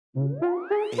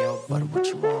Yo, butter, what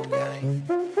you want, gang?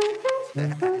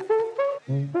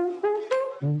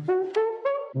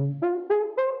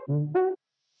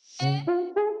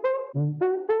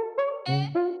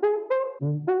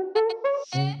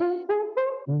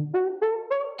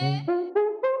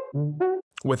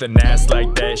 With an ass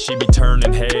like that, she be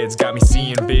turning heads. Got me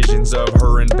seeing visions of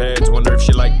her in beds. Wonder if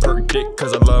she like perk dick,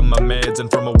 cause I love my meds. And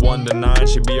from a 1 to 9,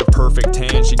 she be a perfect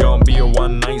 10. She gon' be a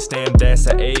one-night stand, that's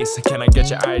a ace. Can I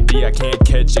get your ID? I can't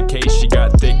catch a case. She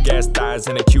got thick ass thighs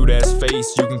and a cute ass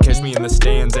face. You can catch me in the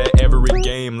stands at every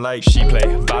game. Like she play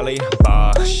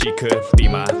volleyball, she could be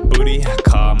my booty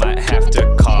call. Might have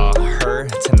to call her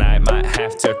tonight, might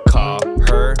have to call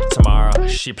her tomorrow.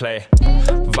 She play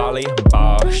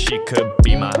volleyball, she could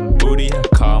be my booty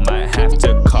call. Might have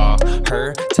to call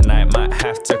her tonight, might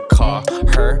have to call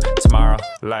her tomorrow.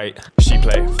 Like she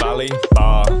play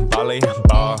volleyball,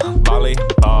 volleyball,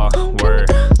 volleyball, word.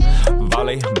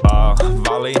 Volleyball,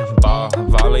 volleyball,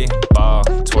 volleyball,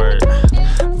 twerk.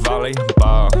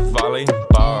 Volleyball,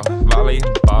 volleyball,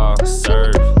 volleyball,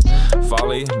 serve.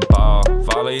 Volleyball,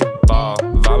 volleyball,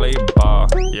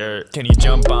 volleyball, yurt. Can you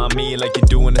jump on me like you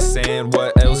do in the sand?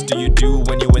 What else do you do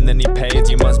when you in the knee pads?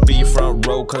 You must be front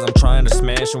row, cause I'm trying to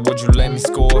smash. And would you let me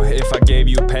score if I gave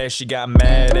you a pass? She got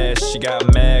mad ass, she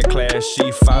got mad class.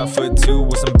 She 5'2"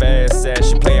 with some bad sass.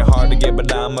 She playing hard to get,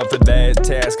 but I'm up for that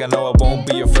task. I know I won't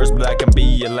be your first, but I can be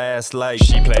your last. Like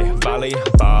she play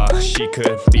volleyball, she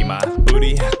could be my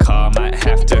booty call. Might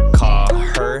have to call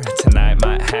her tonight,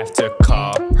 might have to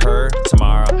call her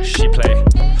tomorrow. She play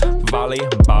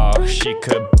volleyball, she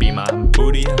could be my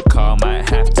booty call. Might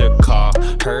have to call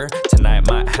her tonight,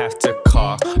 might have to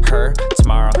call her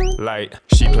tomorrow. Like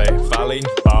she play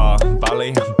volleyball,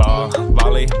 volleyball,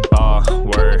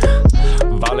 volleyball, word.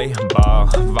 Volleyball,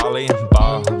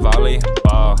 volleyball,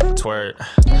 volleyball, twerk.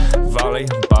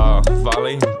 Volleyball,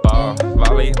 volleyball,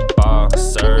 volleyball,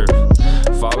 serve.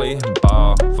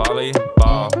 Volleyball,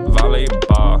 volleyball,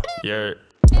 volleyball, yurt.